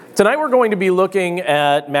Tonight we're going to be looking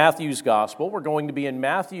at Matthew's Gospel. We're going to be in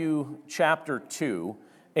Matthew chapter 2,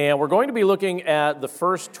 and we're going to be looking at the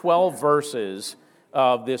first 12 verses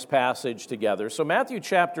of this passage together. So Matthew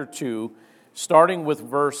chapter 2, starting with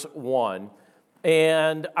verse 1,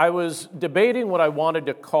 and I was debating what I wanted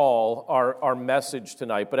to call our message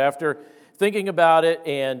tonight, but after thinking about it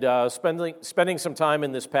and spending some time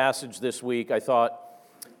in this passage this week, I thought,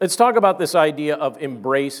 let's talk about this idea of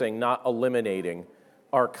embracing, not eliminating,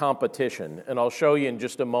 our competition, and I'll show you in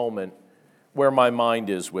just a moment where my mind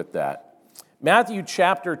is with that. Matthew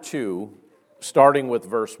chapter 2, starting with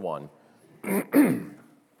verse 1.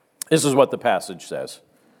 This is what the passage says.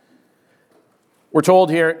 We're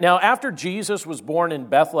told here, "Now after Jesus was born in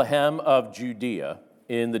Bethlehem of Judea,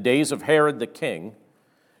 in the days of Herod the king,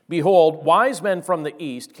 behold, wise men from the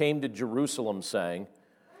east came to Jerusalem, saying,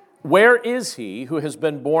 'Where is he who has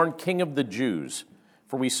been born King of the Jews?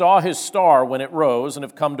 For we saw his star when it rose and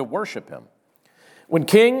have come to worship him.'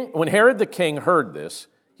 When Herod the king heard this,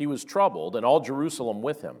 he was troubled, and all Jerusalem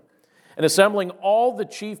with him. And assembling all the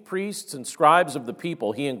chief priests and scribes of the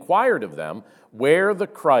people, he inquired of them where the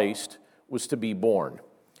Christ was to be born.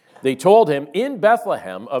 They told him, 'In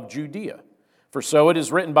Bethlehem of Judea. For so it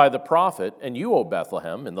is written by the prophet, and you, O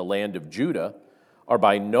Bethlehem, in the land of Judah, are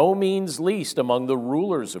by no means least among the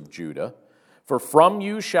rulers of Judah. For from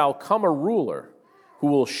you shall come a ruler who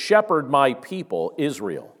will shepherd my people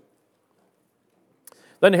Israel.'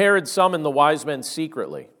 Then Herod summoned the wise men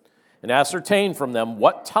secretly and ascertained from them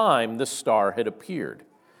what time the star had appeared.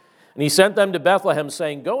 And he sent them to Bethlehem,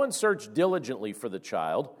 saying, 'Go and search diligently for the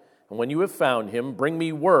child, and when you have found him, bring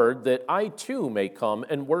me word that I too may come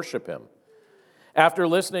and worship him.' After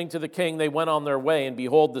listening to the king, they went on their way, and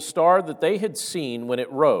behold, the star that they had seen when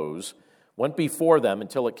it rose went before them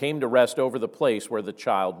until it came to rest over the place where the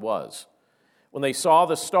child was. When they saw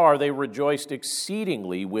the star, they rejoiced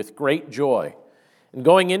exceedingly with great joy. And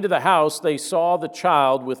going into the house, they saw the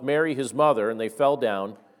child with Mary his mother, and they fell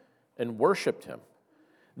down and worshipped him.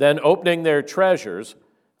 Then, opening their treasures,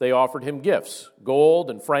 they offered him gifts, gold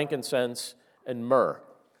and frankincense and myrrh.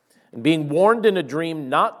 And being warned in a dream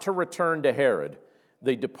not to return to Herod,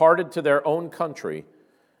 they departed to their own country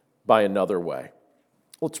by another way."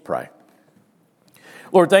 Let's pray.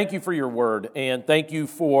 Lord, thank you for your word, and thank you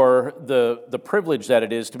for the privilege that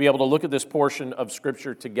it is to be able to look at this portion of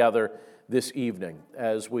Scripture together this evening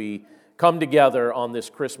as we come together on this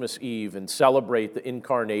Christmas Eve and celebrate the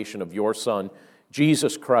incarnation of your Son,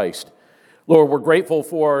 Jesus Christ. Lord, we're grateful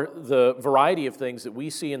for the variety of things that we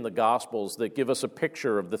see in the Gospels that give us a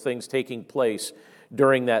picture of the things taking place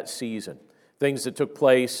during that season. Things that took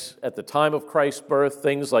place at the time of Christ's birth,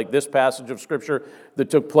 things like this passage of Scripture that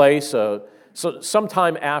took place so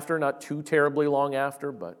sometime after, not too terribly long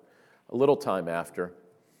after, but a little time after.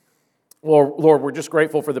 Well, Lord, we're just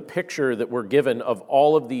grateful for the picture that we're given of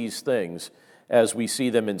all of these things as we see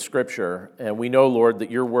them in Scripture. And we know, Lord,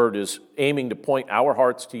 that your word is aiming to point our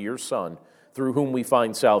hearts to your Son, through whom we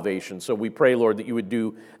find salvation. So we pray, Lord, that you would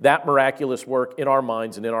do that miraculous work in our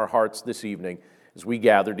minds and in our hearts this evening as we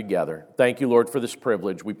gather together. Thank you, Lord, for this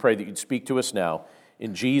privilege. We pray that you'd speak to us now.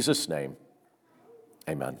 In Jesus' name,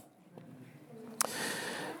 amen.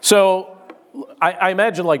 So I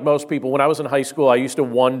imagine, like most people, when I was in high school, I used to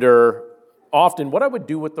wonder often what I would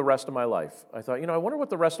do with the rest of my life. I thought, I wonder what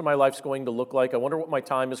the rest of my life's going to look like. I wonder what my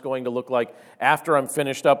time is going to look like after I'm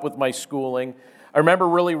finished up with my schooling. I remember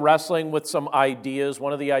really wrestling with some ideas.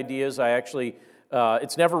 One of the ideas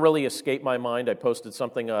it's never really escaped my mind. I posted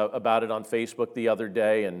something about it on Facebook the other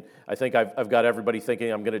day, and I think I've got everybody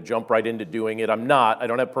thinking I'm going to jump right into doing it. I'm not. I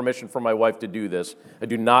don't have permission from my wife to do this. I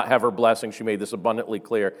do not have her blessing. She made this abundantly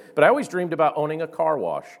clear. But I always dreamed about owning a car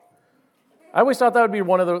wash. I always thought that would be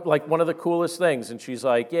one of the coolest things, and she's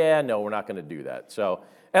like, "Yeah, no, we're not going to do that." So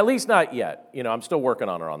at least not yet. I'm still working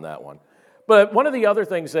on her on that one. But one of the other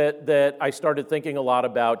things that I started thinking a lot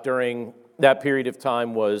about during that period of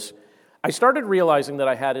time was I started realizing that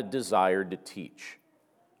I had a desire to teach.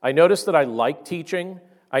 I noticed that I liked teaching.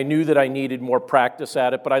 I knew that I needed more practice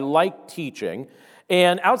at it, but I liked teaching.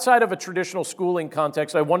 And outside of a traditional schooling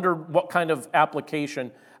context, I wondered what kind of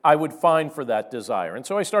application I would find for that desire. And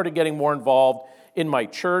so I started getting more involved in my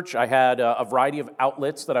church. I had a variety of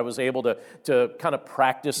outlets that I was able to kind of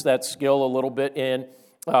practice that skill a little bit in.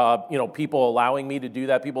 People allowing me to do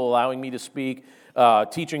that, people allowing me to speak,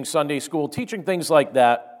 teaching Sunday school, teaching things like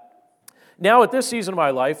that. Now, at this season of my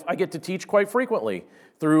life, I get to teach quite frequently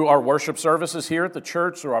through our worship services here at the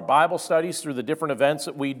church, through our Bible studies, through the different events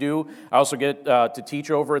that we do. I also get to teach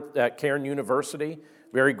over at Cairn University.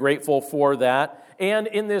 Very grateful for that. And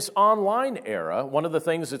in this online era, one of the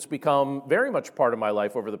things that's become very much part of my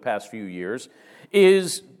life over the past few years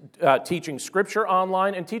is teaching Scripture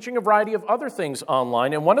online and teaching a variety of other things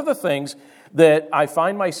online. And one of the things that I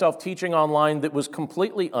find myself teaching online that was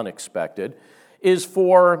completely unexpected is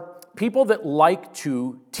for people that like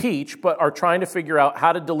to teach but are trying to figure out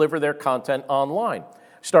how to deliver their content online.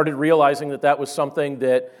 Started realizing that that was something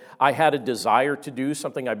that I had a desire to do,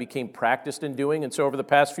 something I became practiced in doing. And so over the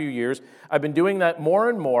past few years, I've been doing that more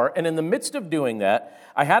and more. And in the midst of doing that,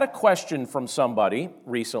 I had a question from somebody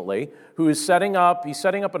recently who is setting up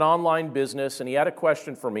an online business, and he had a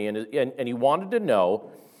question for me, and he wanted to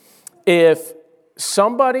know if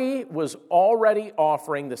somebody was already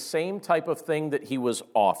offering the same type of thing that he was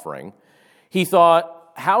offering. He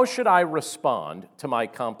thought, how should I respond to my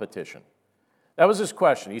competition? That was his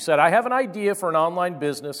question. He said, I have an idea for an online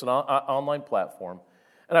business, an online platform,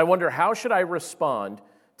 and I wonder, how should I respond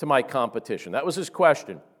to my competition? That was his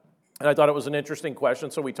question. And I thought it was an interesting question,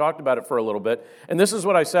 so we talked about it for a little bit. And this is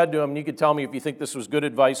what I said to him, and you could tell me if you think this was good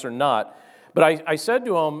advice or not. But I said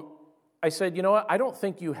to him, I said, you know what, I don't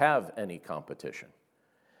think you have any competition.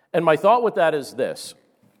 And my thought with that is this.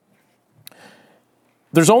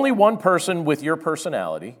 There's only one person with your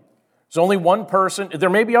personality. There's only one person. There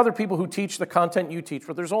may be other people who teach the content you teach,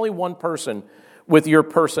 but there's only one person with your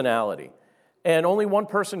personality. And only one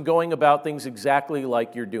person going about things exactly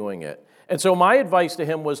like you're doing it. And so my advice to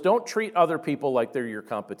him was, don't treat other people like they're your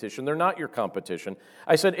competition. They're not your competition.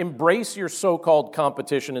 I said, embrace your so-called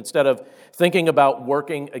competition instead of thinking about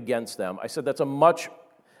working against them. I said, it's a much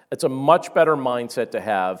better mindset to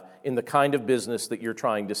have in the kind of business that you're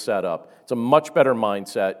trying to set up. It's a much better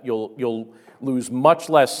mindset. You'll lose much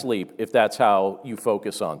less sleep if that's how you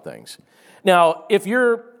focus on things. Now, if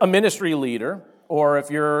you're a ministry leader, or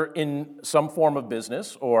if you're in some form of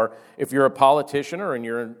business, or if you're a politician, or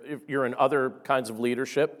if you're in other kinds of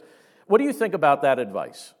leadership, what do you think about that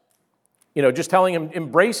advice? You know, just telling him,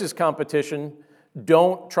 embrace his competition,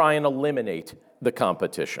 don't try and eliminate the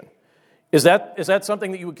competition. Is that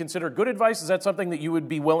something that you would consider good advice? Is that something that you would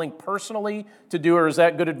be willing personally to do, or is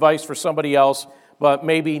that good advice for somebody else, but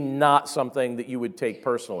maybe not something that you would take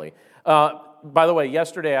personally? By the way,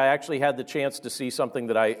 yesterday I actually had the chance to see something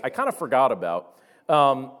that I kind of forgot about.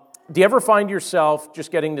 Do you ever find yourself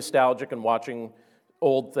just getting nostalgic and watching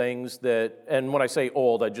old things and when I say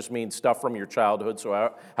old, I just mean stuff from your childhood,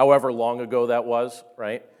 so however long ago that was,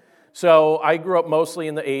 right? So I grew up mostly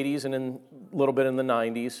in the 80s and a little bit in the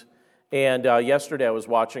 90s. And yesterday I was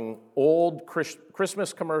watching old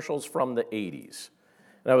Christmas commercials from the 80s.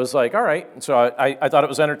 And I was like, all right. And so I thought it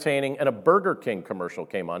was entertaining. And a Burger King commercial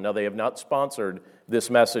came on. Now, they have not sponsored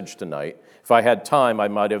this message tonight. If I had time, I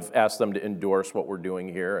might have asked them to endorse what we're doing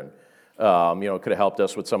here. And, it could have helped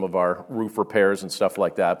us with some of our roof repairs and stuff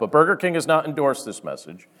like that. But Burger King has not endorsed this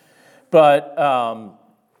message. But I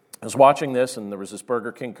was watching this, and there was this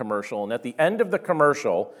Burger King commercial. And at the end of the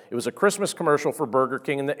commercial, it was a Christmas commercial for Burger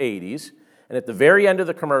King in the 80s. And at the very end of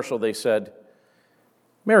the commercial, they said,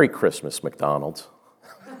 "Merry Christmas, McDonald's."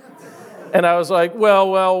 And I was like,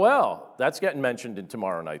 well, that's getting mentioned in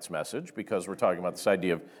tomorrow night's message because we're talking about this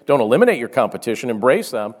idea of don't eliminate your competition,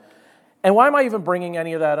 embrace them. And why am I even bringing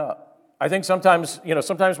any of that up? I think sometimes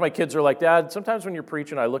my kids are like, Dad, sometimes when you're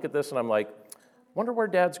preaching, I look at this and I'm like, wonder where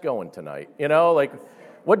Dad's going tonight.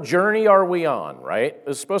 What journey are we on, right?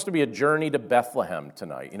 It's supposed to be a journey to Bethlehem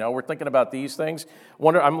tonight. We're thinking about these things.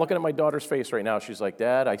 I'm looking at my daughter's face right now. She's like,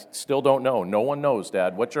 Dad, I still don't know. No one knows,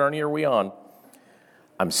 Dad. What journey are we on?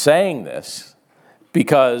 I'm saying this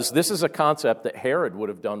because this is a concept that Herod would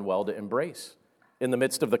have done well to embrace in the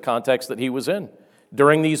midst of the context that he was in.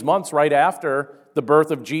 During these months right after the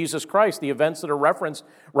birth of Jesus Christ, the events that are referenced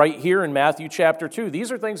right here in Matthew chapter 2.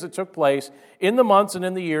 These are things that took place in the months and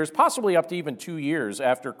in the years, possibly up to even 2 years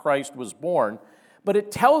after Christ was born. But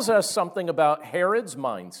it tells us something about Herod's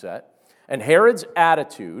mindset and Herod's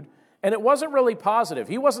attitude, and it wasn't really positive.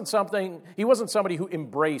 He wasn't somebody who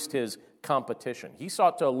embraced his competition. He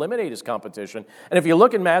sought to eliminate his competition. And if you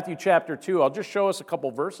look in Matthew chapter 2, I'll just show us a couple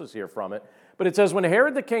verses here from it. But it says, when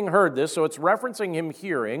Herod the king heard this, so it's referencing him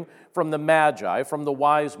hearing from the Magi, from the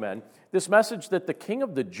wise men, this message that the king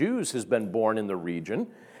of the Jews has been born in the region.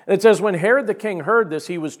 And it says, when Herod the king heard this,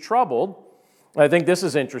 he was troubled. I think this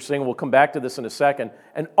is interesting. We'll come back to this in a second.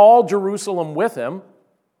 And all Jerusalem with him,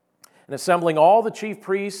 and assembling all the chief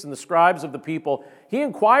priests and the scribes of the people, he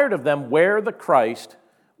inquired of them where the Christ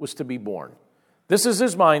was to be born. This is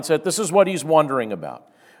his mindset. This is what he's wondering about.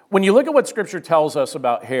 When you look at what Scripture tells us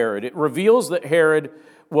about Herod, it reveals that Herod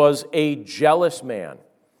was a jealous man.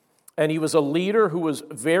 And he was a leader who was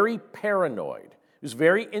very paranoid, He was a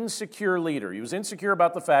very insecure leader. He was insecure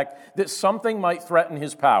about the fact that something might threaten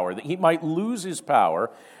his power, that he might lose his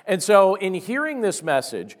power. And so in hearing this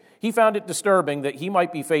message, he found it disturbing that he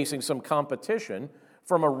might be facing some competition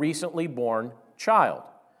from a recently born child.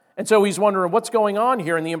 And so he's wondering what's going on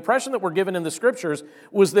here. And the impression that we're given in the scriptures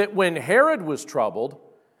was that when Herod was troubled,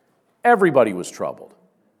 everybody was troubled.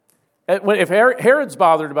 If Herod's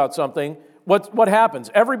bothered about something, what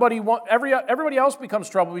happens? Everybody else becomes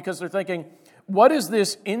troubled because they're thinking, what is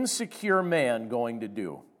this insecure man going to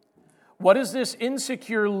do? What is this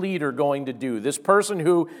insecure leader going to do? This person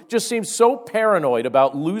who just seems so paranoid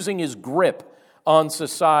about losing his grip on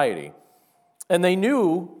society. And they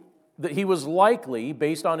knew that he was likely,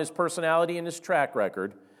 based on his personality and his track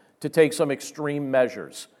record, to take some extreme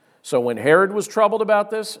measures. So when Herod was troubled about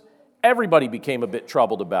this, everybody became a bit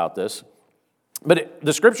troubled about this. But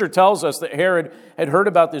the scripture tells us that Herod had heard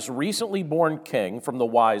about this recently born king from the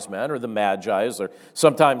wise men, or the magi, as they're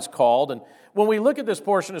sometimes called. And when we look at this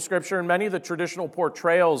portion of scripture and many of the traditional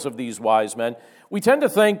portrayals of these wise men, we tend to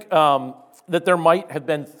think that there might have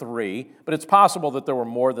been three, but it's possible that there were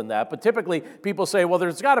more than that. But typically, people say, well,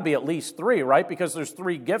 there's got to be at least three, right? Because there's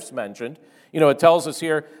three gifts mentioned. It tells us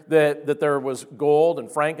here that there was gold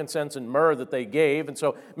and frankincense and myrrh that they gave. And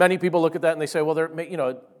so many people look at that and they say, well,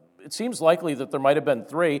 it seems likely that there might have been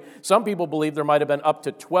three. Some people believe there might have been up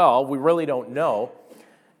to 12. We really don't know.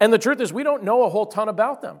 And the truth is, we don't know a whole ton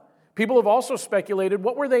about them. People have also speculated,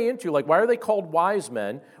 what were they into? Like, why are they called wise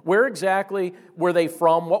men? Where exactly were they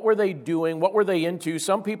from? What were they doing? What were they into?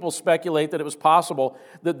 Some people speculate that it was possible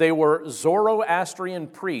that they were Zoroastrian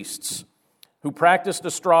priests who practiced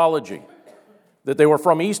astrology, that they were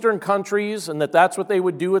from Eastern countries and that's what they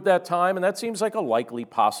would do at that time, and that seems like a likely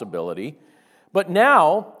possibility. But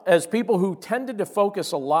now, as people who tended to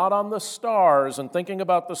focus a lot on the stars and thinking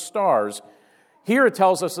about the stars, here it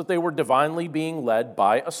tells us that they were divinely being led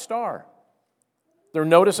by a star. They're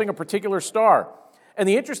noticing a particular star. And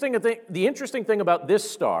the interesting thing about this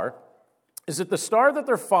star is that the star that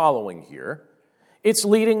they're following here, it's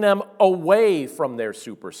leading them away from their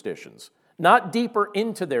superstitions. Not deeper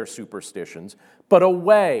into their superstitions, but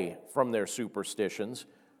away from their superstitions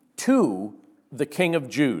to the King of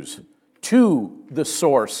Jews, to the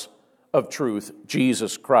source of truth,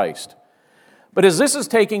 Jesus Christ. But as this is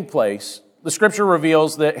taking place, the scripture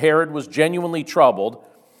reveals that Herod was genuinely troubled,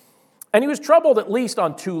 and he was troubled at least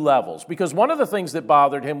on two levels, because one of the things that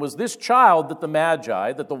bothered him was this child that the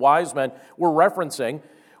magi, that the wise men were referencing,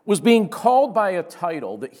 was being called by a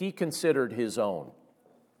title that he considered his own.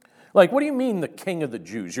 Like, what do you mean the King of the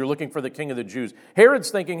Jews? You're looking for the King of the Jews. Herod's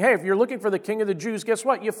thinking, hey, if you're looking for the King of the Jews, guess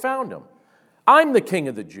what? You found him. I'm the King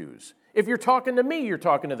of the Jews. If you're talking to me, you're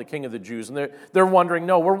talking to the King of the Jews. And they're wondering,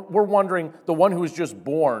 no, we're wondering the one who was just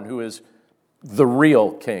born, who is the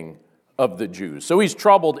real King of the Jews. So he's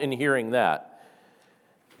troubled in hearing that.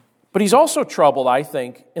 But he's also troubled, I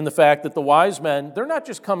think, in the fact that the wise men, they're not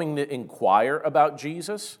just coming to inquire about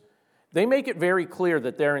Jesus. They make it very clear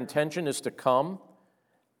that their intention is to come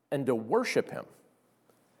and to worship him.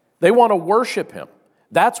 They want to worship him.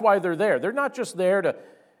 That's why they're there. They're not just there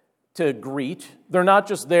to greet. They're not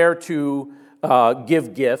just there to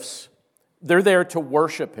give gifts. They're there to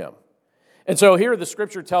worship him. And so here the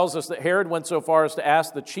scripture tells us that Herod went so far as to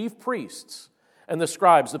ask the chief priests and the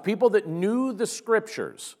scribes, the people that knew the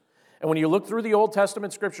scriptures. And when you look through the Old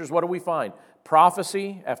Testament scriptures, what do we find?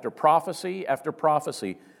 Prophecy after prophecy after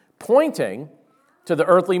prophecy, pointing to the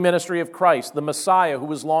earthly ministry of Christ, the Messiah who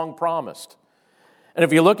was long promised. And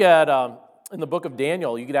if you look at in the book of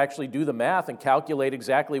Daniel, you could actually do the math and calculate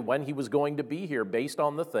exactly when he was going to be here based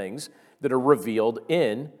on the things that are revealed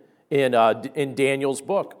in Daniel's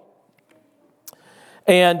book.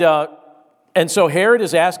 And so Herod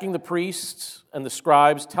is asking the priests and the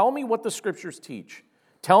scribes, tell me what the scriptures teach.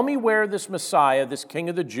 Tell me where this Messiah, this King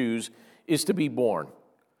of the Jews, is to be born.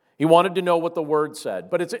 He wanted to know what the word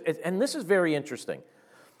said. And this is very interesting.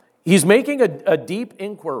 He's making a deep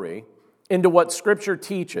inquiry into what scripture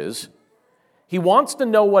teaches. He wants to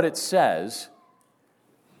know what it says,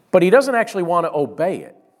 but he doesn't actually want to obey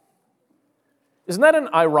it. Isn't that an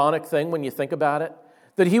ironic thing when you think about it?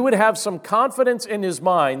 That he would have some confidence in his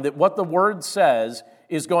mind that what the word says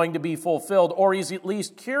is going to be fulfilled, or he's at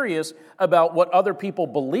least curious about what other people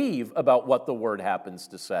believe about what the word happens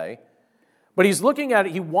to say. But he's looking at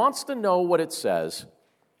it, he wants to know what it says,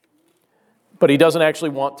 but he doesn't actually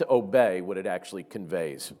want to obey what it actually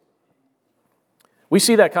conveys. We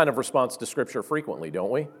see that kind of response to Scripture frequently,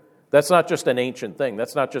 don't we? That's not just an ancient thing.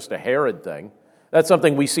 That's not just a Herod thing. That's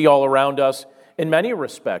something we see all around us in many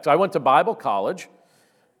respects. I went to Bible college,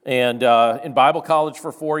 and in Bible college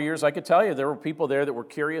for 4 years, I could tell you there were people there that were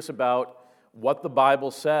curious about what the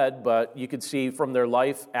Bible said, but you could see from their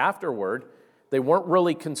life afterward, they weren't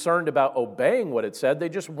really concerned about obeying what it said. They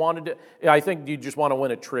just wanted to, I think, do you just want to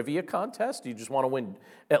win a trivia contest? Do you just want to win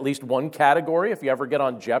at least one category if you ever get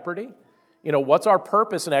on Jeopardy? You know, what's our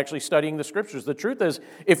purpose in actually studying the Scriptures? The truth is,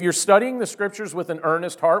 if you're studying the Scriptures with an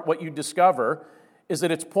earnest heart, what you discover is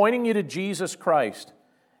that it's pointing you to Jesus Christ.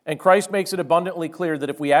 And Christ makes it abundantly clear that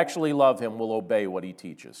if we actually love Him, we'll obey what He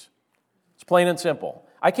teaches. It's plain and simple.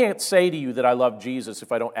 I can't say to you that I love Jesus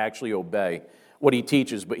if I don't actually obey what He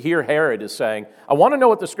teaches. But here Herod is saying, I want to know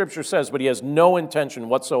what the Scripture says, but he has no intention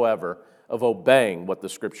whatsoever of obeying what the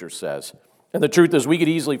Scripture says. And the truth is, we could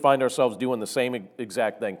easily find ourselves doing the same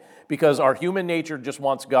exact thing because our human nature just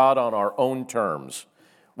wants God on our own terms.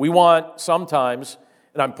 We want sometimes,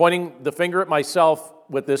 and I'm pointing the finger at myself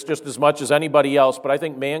with this just as much as anybody else, but I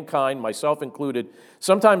think mankind, myself included,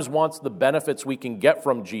 sometimes wants the benefits we can get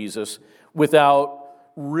from Jesus without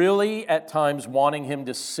really at times wanting Him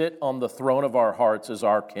to sit on the throne of our hearts as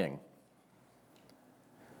our King.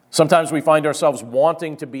 Sometimes we find ourselves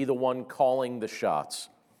wanting to be the one calling the shots.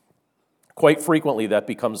 Quite frequently, that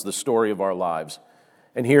becomes the story of our lives.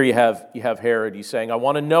 And here you have Herod. He's saying, I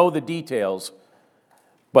want to know the details,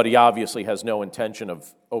 but he obviously has no intention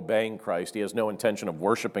of obeying Christ. He has no intention of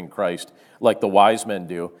worshiping Christ like the wise men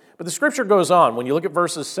do. But the Scripture goes on. When you look at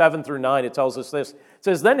verses 7 through 9, it tells us this. It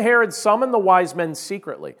says, Then Herod summoned the wise men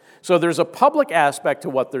secretly. So there's a public aspect to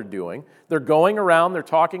what they're doing. They're going around, they're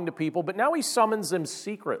talking to people, but now he summons them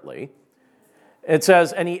secretly. It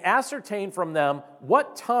says, And he ascertained from them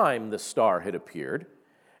what time the star had appeared.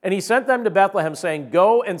 And he sent them to Bethlehem, saying,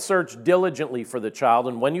 Go and search diligently for the child,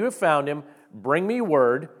 and when you have found him, bring me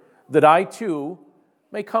word that I too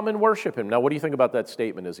may come and worship him. Now, what do you think about that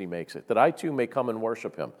statement as he makes it? That I too may come and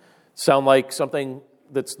worship him. Sound like something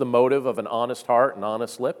that's the motive of an honest heart and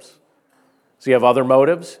honest lips? Does he have other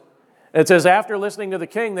motives? And it says, after listening to the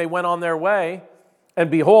king, they went on their way, and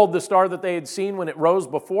behold, the star that they had seen when it rose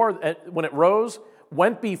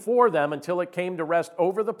went before them until it came to rest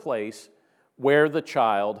over the place where the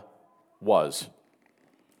child was.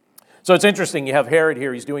 So it's interesting, you have Herod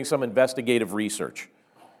here, he's doing some investigative research.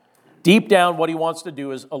 Deep down, what he wants to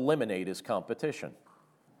do is eliminate his competition.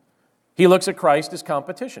 He looks at Christ as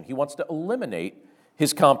competition. He wants to eliminate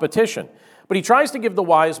his competition. But he tries to give the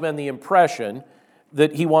wise men the impression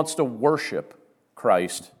that he wants to worship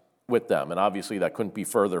Christ with them. And obviously that couldn't be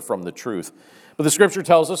further from the truth. But the Scripture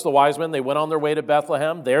tells us the wise men, they went on their way to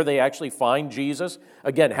Bethlehem. There they actually find Jesus,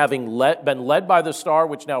 again, having been led by the star,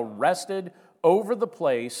 which now rested over the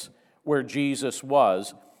place where Jesus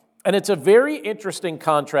was. And it's a very interesting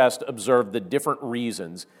contrast to observe the different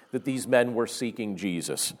reasons that these men were seeking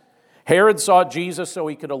Jesus. Herod sought Jesus so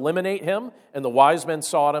he could eliminate him, and the wise men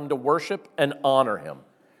sought him to worship and honor him.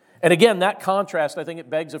 And again, that contrast, I think it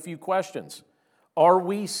begs a few questions. Are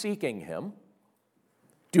we seeking him?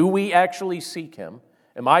 Do we actually seek him?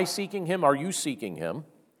 Am I seeking him? Are you seeking him?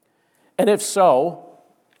 And if so,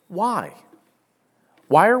 why?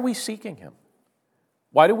 Why are we seeking him?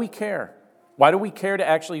 Why do we care? Why do we care to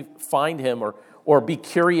actually find him or be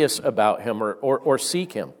curious about him or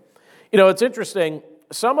seek him? You know, it's interesting.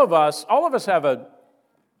 All of us have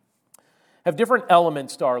different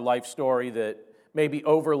elements to our life story that maybe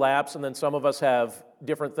overlaps, and then some of us have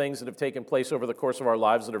different things that have taken place over the course of our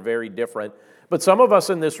lives that are very different. But some of us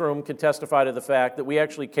in this room can testify to the fact that we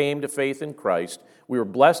actually came to faith in Christ. We were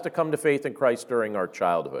blessed to come to faith in Christ during our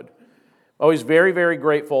childhood. Always very, very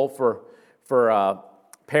grateful for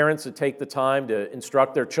parents that take the time to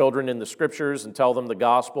instruct their children in the Scriptures and tell them the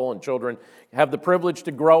gospel, and children have the privilege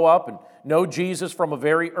to grow up and know Jesus from a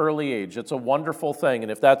very early age. It's a wonderful thing,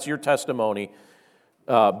 and if that's your testimony,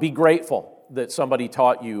 be grateful that somebody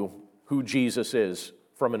taught you who Jesus is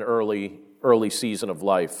from an early season of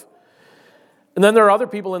life. And then there are other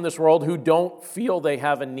people in this world who don't feel they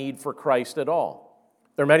have a need for Christ at all.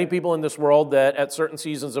 There are many people in this world that at certain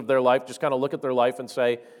seasons of their life just kind of look at their life and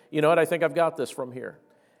say, you know what, I think I've got this from here.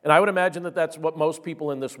 And I would imagine that that's what most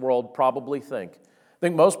people in this world probably think. I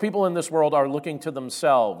think most people in this world are looking to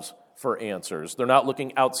themselves for answers. They're not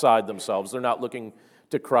looking outside themselves. They're not looking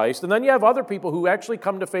to Christ. And then you have other people who actually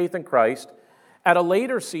come to faith in Christ at a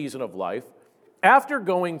later season of life after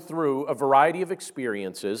going through a variety of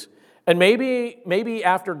experiences, and maybe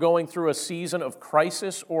after going through a season of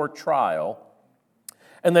crisis or trial,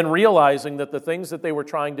 and then realizing that the things that they were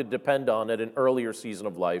trying to depend on at an earlier season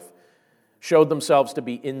of life showed themselves to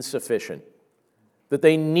be insufficient, that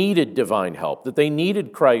they needed divine help, that they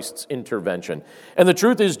needed Christ's intervention. And the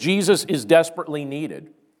truth is, Jesus is desperately needed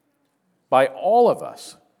by all of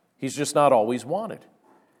us. He's just not always wanted.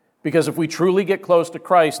 Because if we truly get close to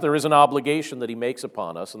Christ, there is an obligation that he makes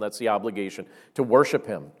upon us, and that's the obligation to worship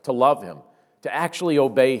him, to love him, to actually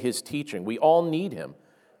obey his teaching. We all need him.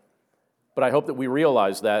 But I hope that we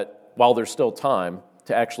realize that while there's still time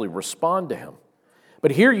to actually respond to him.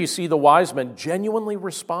 But here you see the wise men genuinely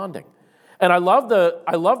responding. And I love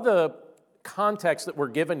the context that we're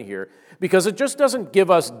given here, because it just doesn't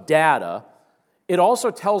give us data. It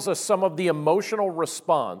also tells us some of the emotional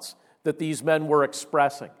response that these men were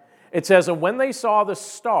expressing. It says, and when they saw the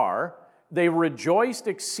star, they rejoiced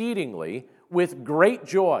exceedingly with great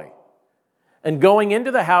joy. And going into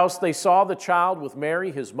the house, they saw the child with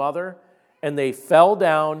Mary, his mother, and they fell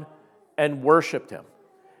down and worshiped him.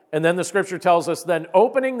 And then the scripture tells us, then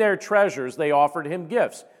opening their treasures, they offered him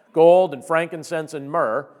gifts, gold and frankincense and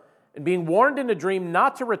myrrh. And being warned in a dream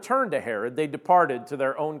not to return to Herod, they departed to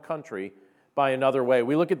their own country by another way.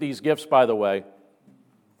 We look at these gifts, by the way,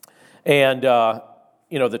 and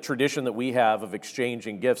the tradition that we have of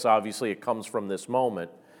exchanging gifts, obviously it comes from this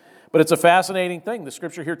moment. But it's a fascinating thing. The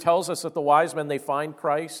scripture here tells us that the wise men, they find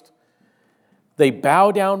Christ. They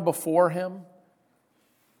bow down before him.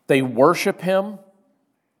 They worship him.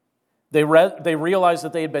 They realize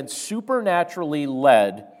that they had been supernaturally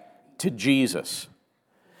led to Jesus.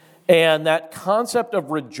 And that concept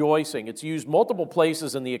of rejoicing, it's used multiple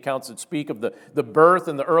places in the accounts that speak of the birth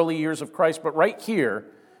and the early years of Christ. But right here,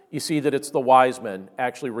 you see that it's the wise men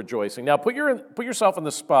actually rejoicing. Now, put yourself in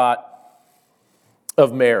the spot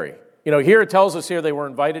of Mary. Here it tells us here they were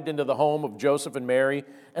invited into the home of Joseph and Mary,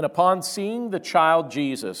 and upon seeing the child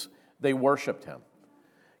Jesus, they worshiped him.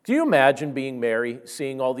 Can you imagine being Mary,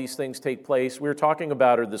 seeing all these things take place? We were talking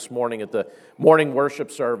about her this morning at the morning worship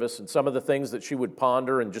service and some of the things that she would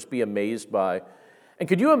ponder and just be amazed by. And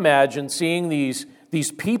could you imagine seeing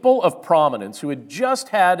these people of prominence who had just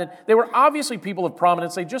had, they were obviously people of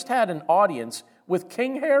prominence, they just had an audience with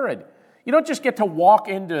King Herod. You don't just get to walk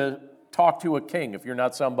in to talk to a king if you're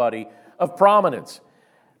not somebody of prominence.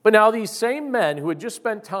 But now these same men who had just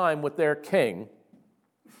spent time with their king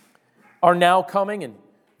are now coming and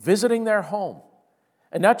visiting their home.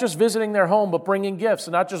 And not just visiting their home, but bringing gifts.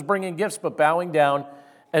 And not just bringing gifts, but bowing down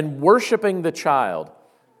and worshiping the child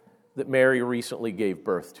that Mary recently gave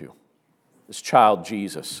birth to. This child,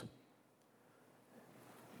 Jesus.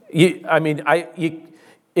 If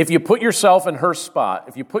you put yourself in her spot,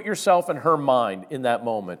 if you put yourself in her mind in that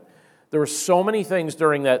moment, there were so many things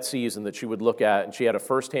during that season that she would look at and she had a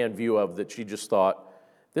firsthand view of that she just thought,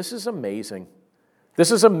 this is amazing. This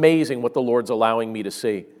is amazing what the Lord's allowing me to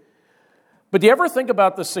see. But do you ever think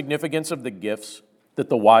about the significance of the gifts that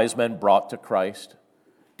the wise men brought to Christ?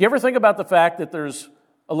 Do you ever think about the fact that there's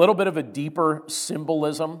a little bit of a deeper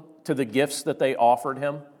symbolism to the gifts that they offered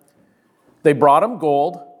him? They brought him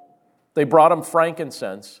gold, they brought him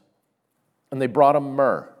frankincense, and they brought him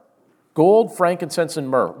myrrh. Gold, frankincense, and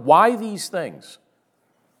myrrh. Why these things?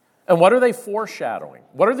 And what are they foreshadowing?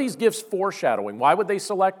 What are these gifts foreshadowing? Why would they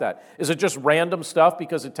select that? Is it just random stuff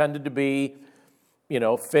because it tended to be,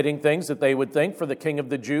 fitting things that they would think for the King of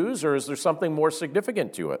the Jews, or is there something more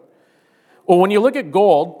significant to it? Well, when you look at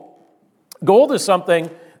gold is something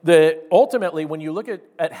that ultimately, when you look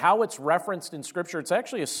at how it's referenced in Scripture, it's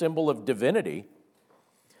actually a symbol of divinity.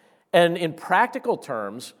 And in practical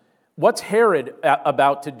terms, what's Herod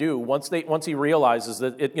about to do once he realizes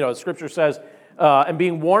that, Scripture says, and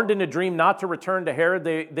being warned in a dream not to return to Herod,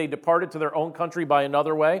 they departed to their own country by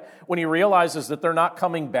another way. When he realizes that they're not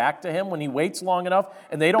coming back to him, when he waits long enough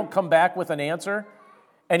and they don't come back with an answer,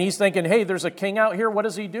 and he's thinking, hey, there's a king out here, what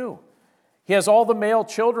does he do? He has all the male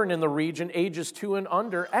children in the region, ages 2 and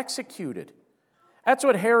under, executed. That's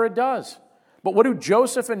what Herod does. But what do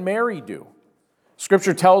Joseph and Mary do?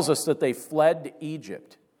 Scripture tells us that they fled to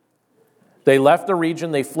Egypt. They left the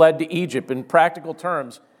region, they fled to Egypt. In practical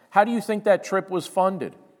terms, how do you think that trip was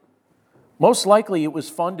funded? Most likely it was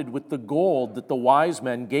funded with the gold that the wise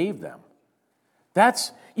men gave them.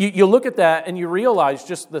 You look at that and you realize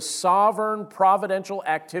just the sovereign, providential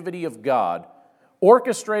activity of God,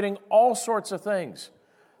 orchestrating all sorts of things.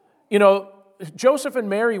 Joseph and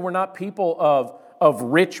Mary were not people of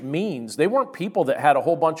rich means. They weren't people that had a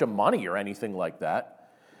whole bunch of money or anything like that.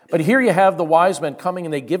 But here you have the wise men coming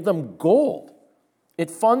and they give them gold.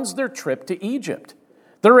 It funds their trip to Egypt.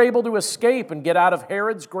 They're able to escape and get out of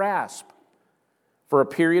Herod's grasp for a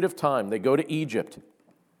period of time. They go to Egypt.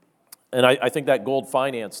 And I think that gold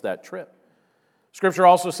financed that trip. Scripture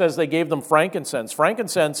also says they gave them frankincense.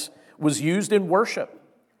 Frankincense was used in worship,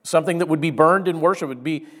 something that would be burned in worship.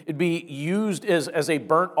 It'd be used as a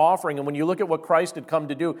burnt offering. And when you look at what Christ had come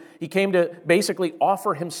to do, he came to basically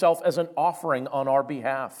offer himself as an offering on our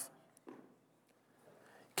behalf.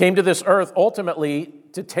 came to this earth ultimately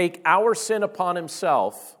to take our sin upon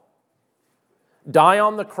himself, die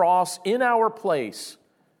on the cross in our place,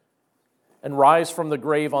 and rise from the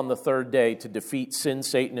grave on the third day to defeat sin,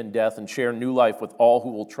 Satan, and death and share new life with all who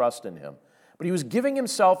will trust in him. But he was giving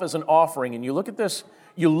himself as an offering, and you look at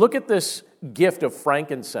this gift of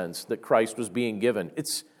frankincense that Christ was being given.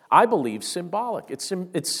 It's, I believe, symbolic.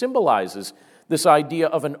 It symbolizes this idea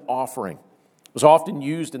of an offering. It was often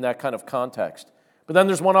used in that kind of context. But then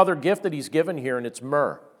there's one other gift that he's given here, and it's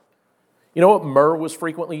myrrh. You know what myrrh was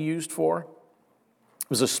frequently used for? It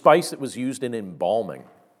was a spice that was used in embalming.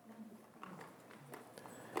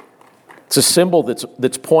 It's a symbol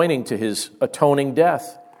that's pointing to his atoning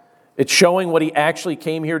death. It's showing what he actually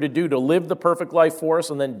came here to do, to live the perfect life for us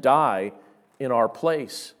and then die in our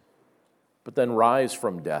place, but then rise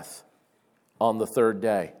from death on the third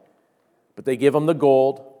day. But they give him the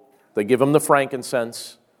gold, they give him the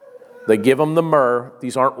frankincense, they give him the myrrh.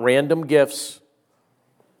 These aren't random gifts.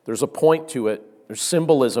 There's a point to it. There's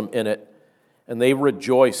symbolism in it. And they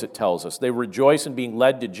rejoice, it tells us. They rejoice in being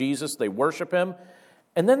led to Jesus. They worship him.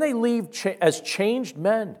 And then they leave as changed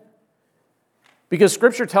men. Because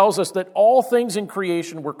Scripture tells us that all things in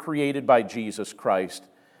creation were created by Jesus Christ.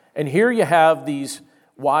 And here you have these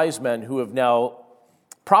wise men who have now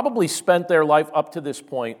probably spent their life up to this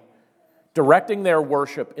point directing their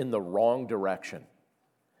worship in the wrong direction.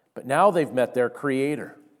 But now they've met their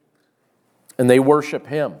Creator. And they worship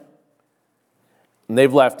him. And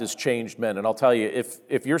they've left as changed men. And I'll tell you,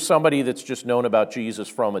 if you're somebody that's just known about Jesus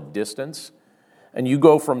from a distance, and you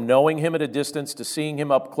go from knowing him at a distance to seeing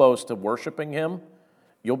him up close to worshiping him,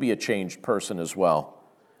 you'll be a changed person as well.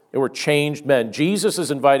 They were changed men. Jesus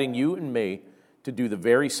is inviting you and me to do the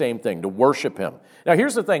very same thing, to worship him. Now,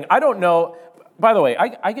 here's the thing. I don't know. By the way,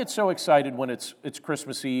 I get so excited when it's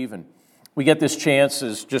Christmas Eve and we get this chance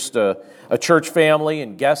as just a church family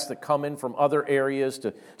and guests that come in from other areas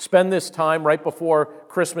to spend this time right before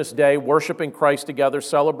Christmas Day worshiping Christ together,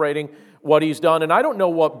 celebrating what he's done. And I don't know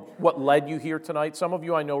what led you here tonight. Some of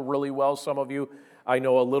you I know really well. Some of you I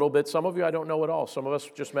know a little bit. Some of you I don't know at all. Some of us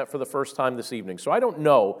just met for the first time this evening. So I don't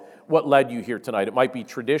know what led you here tonight. It might be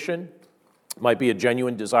tradition. It might be a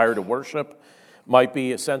genuine desire to worship. It might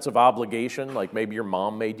be a sense of obligation, like maybe your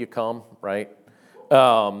mom made you come, right?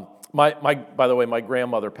 By the way, my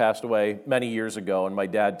grandmother passed away many years ago, and my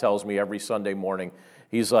dad tells me every Sunday morning,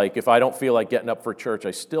 he's like, if I don't feel like getting up for church,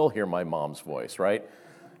 I still hear my mom's voice, right?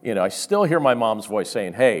 You know, I still hear my mom's voice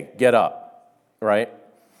saying, hey, get up, right?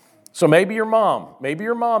 So maybe your mom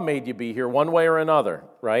made you be here one way or another,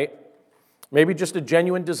 right? Maybe just a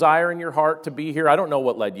genuine desire in your heart to be here. I don't know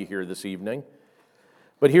what led you here this evening.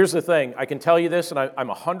 But here's the thing. I can tell you this, and I'm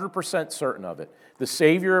 100% certain of it. The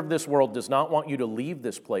Savior of this world does not want you to leave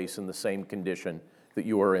this place in the same condition that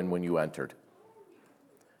you were in when you entered.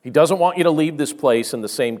 He doesn't want you to leave this place in the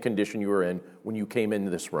same condition you were in when you came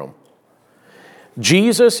into this room.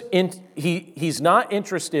 Jesus, he's not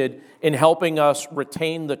interested in helping us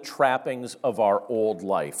retain the trappings of our old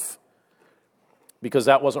life, because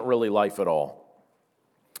that wasn't really life at all.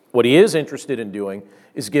 What he is interested in doing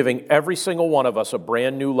is giving every single one of us a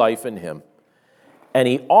brand new life in him. And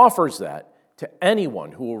he offers that to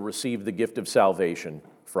anyone who will receive the gift of salvation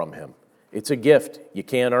from him. It's a gift. You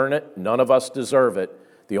can't earn it. None of us deserve it.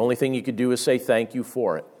 The only thing you could do is say thank you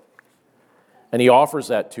for it. And he offers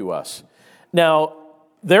that to us. Now,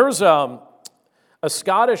 there's a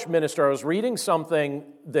Scottish minister. I was reading something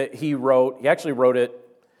that he wrote. He actually wrote it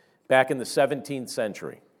back in the 17th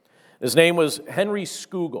century. His name was Henry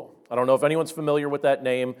Scougal. I don't know if anyone's familiar with that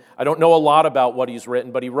name. I don't know a lot about what he's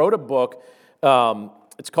written, but he wrote a book.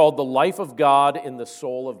 It's called The Life of God in the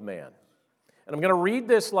Soul of Man. And I'm going to read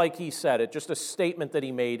this like he said it, just a statement that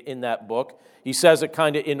he made in that book. He says it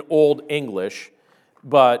kind of in Old English,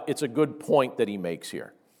 but it's a good point that he makes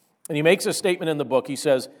here. And he makes a statement in the book. He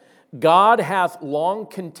says, God hath long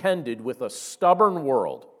contended with a stubborn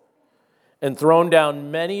world and thrown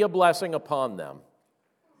down many a blessing upon them.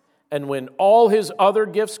 And when all his other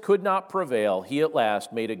gifts could not prevail, he at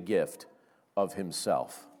last made a gift of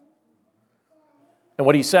himself. And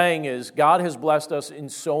what he's saying is, God has blessed us in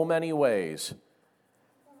so many ways,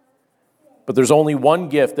 but there's only one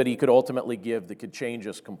gift that he could ultimately give that could change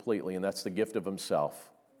us completely, and that's the gift of himself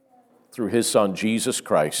through his Son, Jesus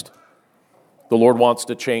Christ. The Lord wants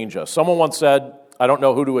to change us. Someone once said, I don't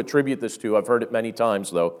know who to attribute this to, I've heard it many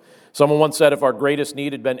times though. Someone once said, if our greatest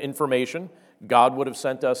need had been information, God would have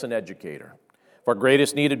sent us an educator. If our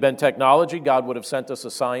greatest need had been technology, God would have sent us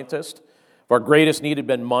a scientist. If our greatest need had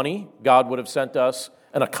been money, God would have sent us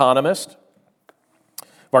an economist.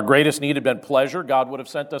 If our greatest need had been pleasure, God would have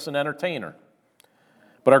sent us an entertainer.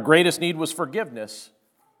 But our greatest need was forgiveness,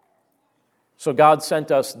 So God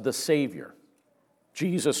sent us the Savior,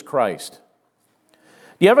 Jesus Christ. Do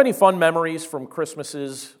you have any fun memories from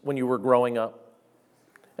Christmases when you were growing up?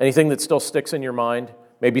 Anything that still sticks in your mind?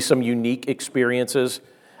 Maybe some unique experiences?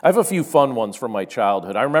 I have a few fun ones from my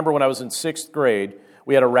childhood. I remember when I was in 6th grade,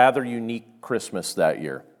 we had a rather unique Christmas that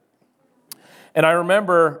year. And I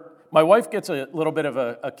remember my wife gets a little bit of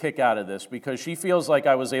a kick out of this because she feels like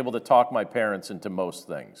I was able to talk my parents into most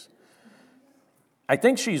things. I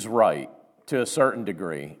think she's right to a certain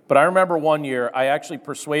degree. But I remember one year I actually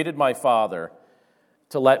persuaded my father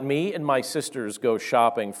to let me and my sisters go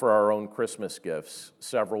shopping for our own Christmas gifts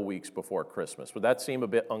several weeks before Christmas. Would that seem a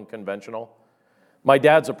bit unconventional? My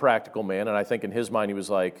dad's a practical man, and I think in his mind he was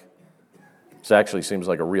like, this actually seems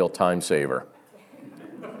like a real time saver.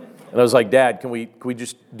 And I was like, Dad, can we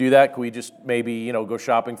just do that? Can we just maybe, go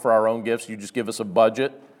shopping for our own gifts? You just give us a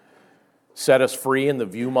budget, set us free in the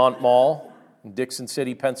Viewmont Mall in Dixon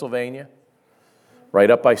City, Pennsylvania, right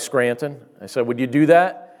up by Scranton. I said, would you do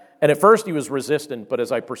that? And at first he was resistant, but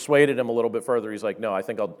as I persuaded him a little bit further, he's like, no, I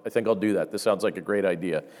think I'll do that. This sounds like a great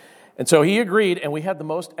idea. And so he agreed, and we had the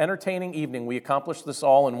most entertaining evening. We accomplished this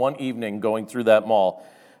all in one evening going through that mall,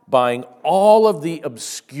 buying all of the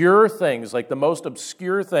obscure things, like the most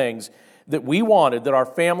obscure things that we wanted that our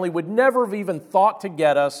family would never have even thought to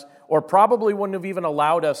get us or probably wouldn't have even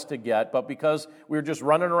allowed us to get, but because we were just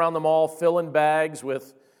running around the mall filling bags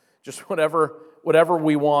with just whatever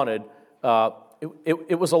we wanted,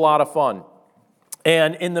 it was a lot of fun.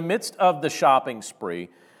 And in the midst of the shopping spree,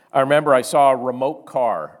 I remember I saw a remote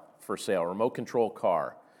car for sale, a remote control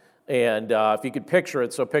car. And if you could picture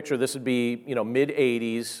it, so picture this would be,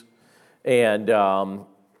 mid-'80s, and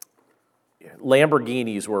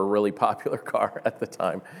Lamborghinis were a really popular car at the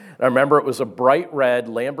time. And I remember it was a bright red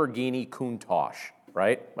Lamborghini Countach,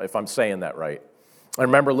 right? If I'm saying that right. I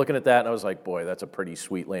remember looking at that and I was like, boy, that's a pretty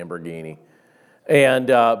sweet Lamborghini. And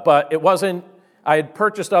but it wasn't, I had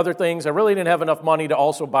purchased other things. I really didn't have enough money to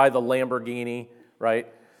also buy the Lamborghini, right?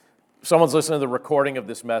 If someone's listening to the recording of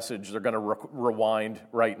this message, they're going to rewind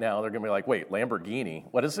right now. They're going to be like, wait, Lamborghini?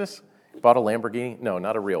 What is this? You bought a Lamborghini? No,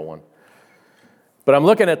 not a real one. But I'm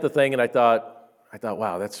looking at the thing and I thought,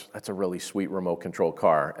 wow, that's a really sweet remote control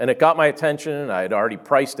car. And it got my attention, and I had already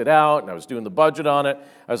priced it out, and I was doing the budget on it.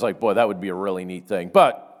 I was like, boy, that would be a really neat thing.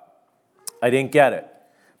 But I didn't get it.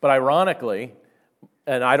 But ironically,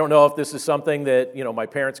 and I don't know if this is something that, my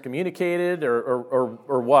parents communicated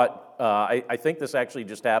or what. I think this actually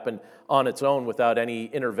just happened on its own without any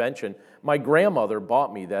intervention. My grandmother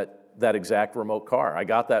bought me that exact remote car. I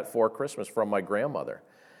got that for Christmas from my grandmother.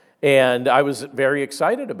 And I was very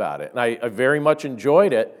excited about it, and I very much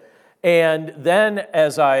enjoyed it. And then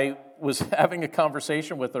as I was having a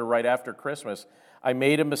conversation with her right after Christmas, I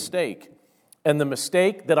made a mistake. And the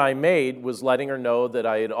mistake that I made was letting her know that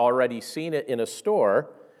I had already seen it in a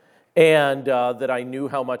store and that I knew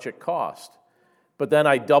how much it cost. But then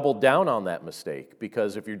I doubled down on that mistake,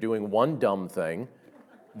 because if you're doing one dumb thing,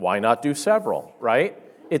 why not do several, right?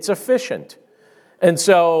 It's efficient. And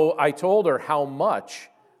so I told her how much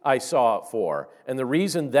I saw it for. And the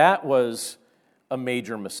reason that was a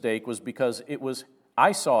major mistake was because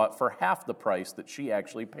I saw it for half the price that she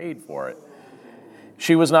actually paid for it.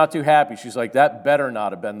 She was not too happy. She's like, that better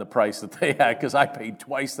not have been the price that they had, because I paid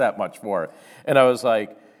twice that much for it. And I was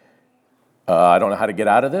like, I don't know how to get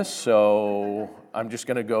out of this, so I'm just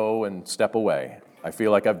going to go and step away. I feel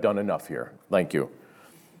like I've done enough here. Thank you.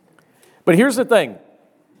 But here's the thing.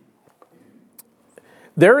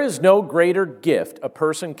 There is no greater gift a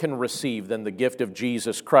person can receive than the gift of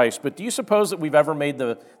Jesus Christ. But do you suppose that we've ever made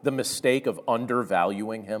the mistake of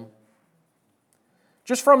undervaluing him?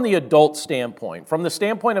 Just from the adult standpoint, from the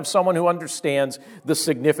standpoint of someone who understands the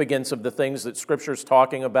significance of the things that Scripture's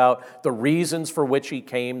talking about, the reasons for which he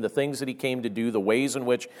came, the things that he came to do, the ways in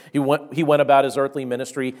which he went about his earthly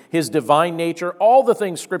ministry, his divine nature, all the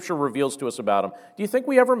things Scripture reveals to us about him. Do you think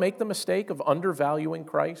we ever make the mistake of undervaluing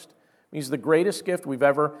Christ? He's the greatest gift we've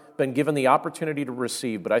ever been given the opportunity to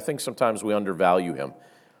receive, but I think sometimes we undervalue him.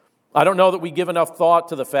 I don't know that we give enough thought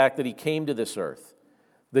to the fact that he came to this earth,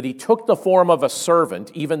 that he took the form of a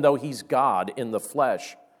servant, even though he's God in the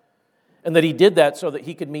flesh, and that he did that so that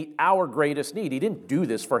he could meet our greatest need. He didn't do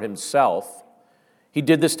this for himself. He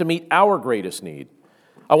did this to meet our greatest need.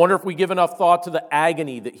 I wonder if we give enough thought to the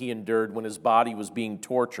agony that he endured when his body was being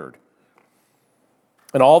tortured,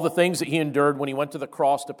 and all the things that he endured when he went to the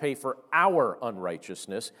cross to pay for our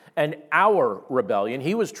unrighteousness and our rebellion.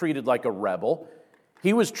 He was treated like a rebel.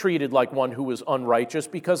 He was treated like one who was unrighteous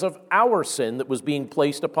because of our sin that was being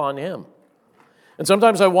placed upon him. And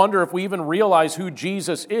sometimes I wonder if we even realize who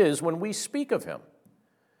Jesus is when we speak of him.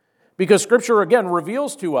 Because Scripture, again,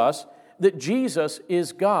 reveals to us that Jesus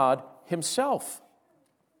is God himself.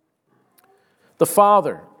 The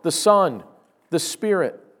Father, the Son, the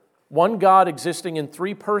Spirit, one God existing in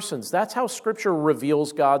three persons. That's how Scripture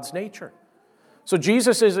reveals God's nature. So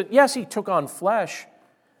Jesus isn't, yes, he took on flesh,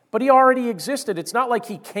 but he already existed. It's not like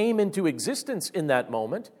he came into existence in that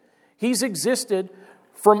moment. He's existed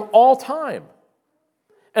from all time.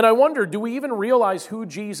 And I wonder, do we even realize who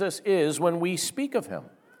Jesus is when we speak of him?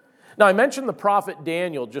 Now, I mentioned the prophet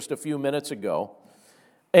Daniel just a few minutes ago.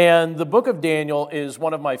 And the book of Daniel is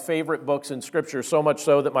one of my favorite books in Scripture, so much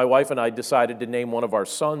so that my wife and I decided to name one of our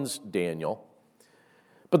sons Daniel.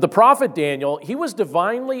 But the prophet Daniel, he was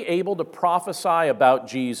divinely able to prophesy about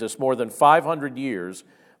Jesus more than 500 years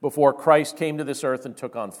before Christ came to this earth and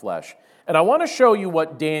took on flesh. And I want to show you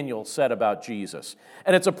what Daniel said about Jesus.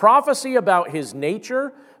 And it's a prophecy about his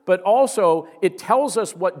nature, but also it tells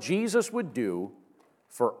us what Jesus would do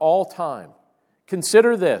for all time.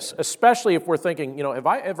 Consider this, especially if we're thinking, have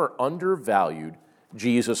I ever undervalued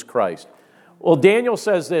Jesus Christ? Well, Daniel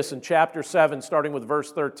says this in chapter 7, starting with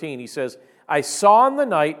verse 13. He says, I saw in the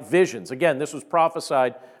night visions. Again, this was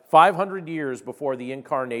prophesied 500 years before the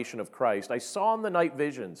incarnation of Christ. I saw in the night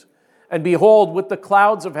visions. And behold, with the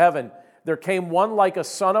clouds of heaven, there came one like a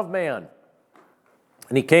son of man.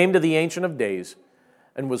 And he came to the Ancient of Days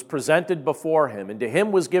and was presented before him. And to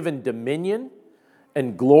him was given dominion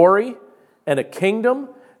and glory and a kingdom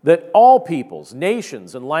that all peoples,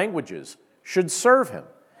 nations, and languages should serve him.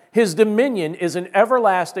 His dominion is an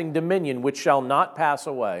everlasting dominion which shall not pass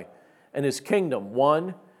away, and his kingdom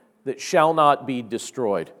one that shall not be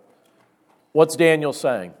destroyed. What's Daniel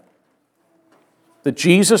saying? That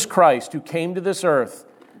Jesus Christ, who came to this earth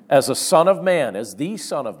as a son of man, as the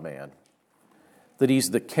Son of Man, that he's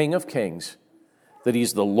the King of kings, that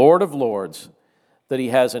he's the Lord of lords, that he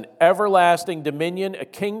has an everlasting dominion, a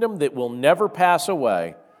kingdom that will never pass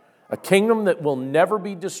away, a kingdom that will never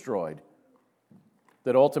be destroyed,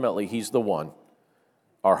 that ultimately he's the one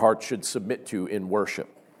our hearts should submit to in worship.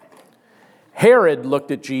 Herod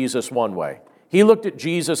looked at Jesus one way. He looked at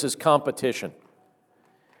Jesus as competition.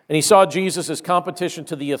 And he saw Jesus as competition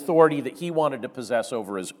to the authority that he wanted to possess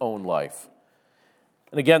over his own life.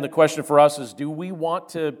 And again, the question for us is, do we want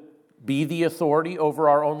to be the authority over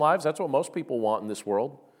our own lives? That's what most people want in this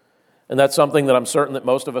world. And that's something that I'm certain that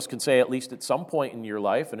most of us can say, at least at some point in your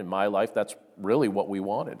life and in my life, that's really what we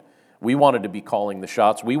wanted. We wanted to be calling the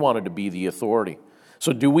shots. We wanted to be the authority.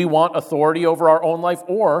 So do we want authority over our own life,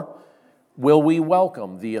 or will we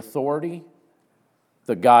welcome the authority,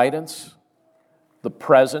 the guidance, the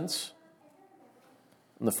presence,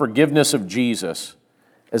 and the forgiveness of Jesus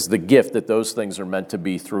as the gift that those things are meant to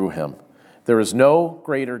be through him? There is no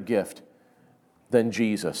greater gift than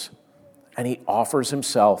Jesus, and he offers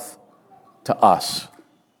himself to us.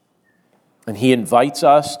 And he invites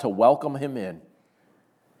us to welcome him in.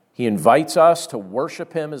 He invites us to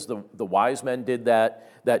worship him as the wise men did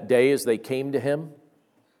that day as they came to him.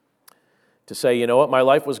 To say, you know what, my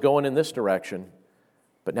life was going in this direction,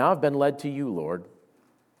 but now I've been led to you, Lord.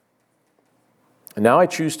 And now I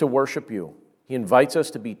choose to worship you. He invites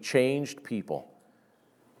us to be changed people,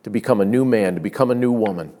 to become a new man, to become a new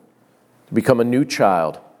woman, to become a new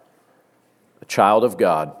child, a child of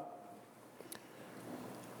God.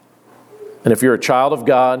 And if you're a child of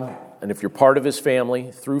God, and if you're part of his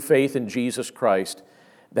family through faith in Jesus Christ,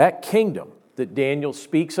 that kingdom that Daniel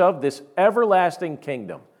speaks of, this everlasting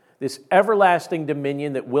kingdom, this everlasting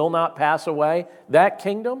dominion that will not pass away, that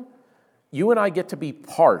kingdom, you and I get to be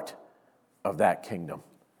part of that kingdom.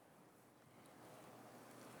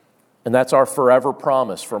 And that's our forever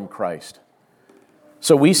promise from Christ.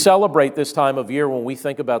 So we celebrate this time of year when we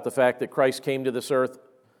think about the fact that Christ came to this earth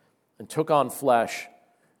and took on flesh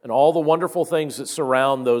and all the wonderful things that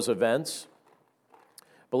surround those events.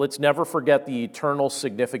 But let's never forget the eternal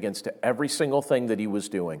significance to every single thing that he was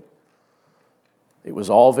doing. It was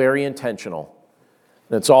all very intentional.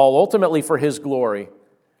 And it's all ultimately for his glory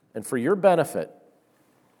and for your benefit,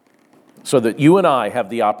 so that you and I have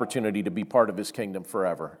the opportunity to be part of his kingdom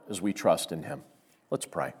forever as we trust in him. Let's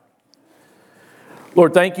pray.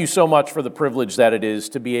 Lord, thank you so much for the privilege that it is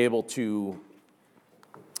to be able to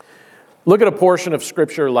look at a portion of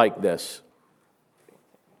Scripture like this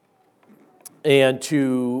and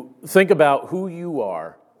to think about who you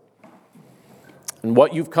are and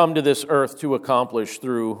what you've come to this earth to accomplish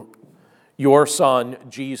through your Son,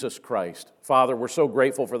 Jesus Christ. Father, we're so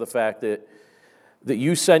grateful for the fact that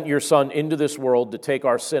you sent your Son into this world to take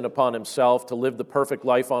our sin upon himself, to live the perfect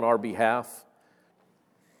life on our behalf,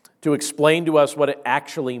 to explain to us what it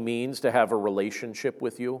actually means to have a relationship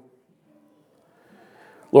with you.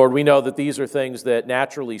 Lord, we know that these are things that,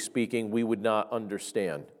 naturally speaking, we would not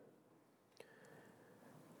understand.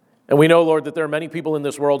 And we know, Lord, that there are many people in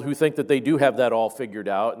this world who think that they do have that all figured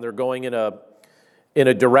out, and they're going in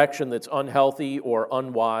a direction that's unhealthy or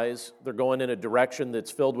unwise. They're going in a direction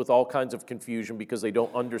that's filled with all kinds of confusion because they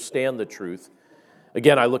don't understand the truth.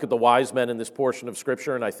 Again, I look at the wise men in this portion of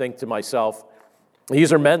Scripture, and I think to myself,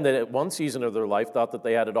 these are men that at one season of their life thought that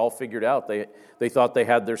they had it all figured out. They thought they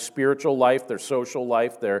had their spiritual life, their social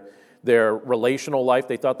life, their relational life.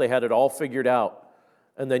 They thought they had it all figured out.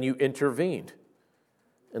 And then you intervened.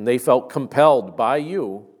 And they felt compelled by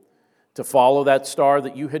you to follow that star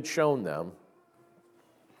that you had shown them.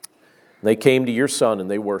 They came to your Son and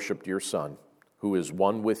they worshiped your Son, who is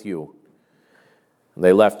one with you. And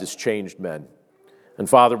they left as changed men. And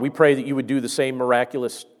Father, we pray that you would do the same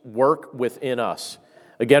miraculous work within us.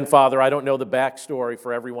 Again, Father, I don't know the backstory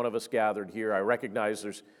for every one of us gathered here. I recognize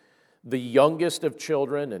there's the youngest of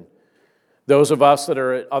children and those of us that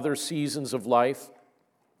are at other seasons of life.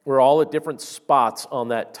 We're all at different spots on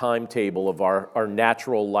that timetable of our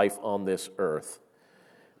natural life on this earth.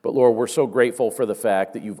 But Lord, we're so grateful for the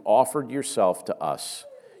fact that you've offered yourself to us.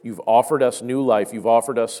 You've offered us new life. You've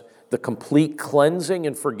offered us the complete cleansing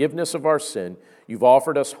and forgiveness of our sin. You've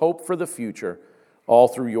offered us hope for the future, all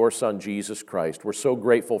through your Son, Jesus Christ. We're so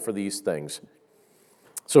grateful for these things.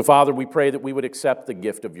 So, Father, we pray that we would accept the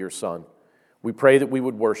gift of your Son. We pray that we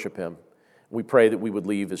would worship him. We pray that we would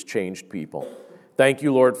leave as changed people. Thank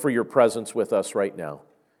you, Lord, for your presence with us right now.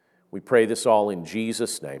 We pray this all in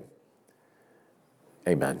Jesus' name.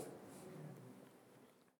 Amen.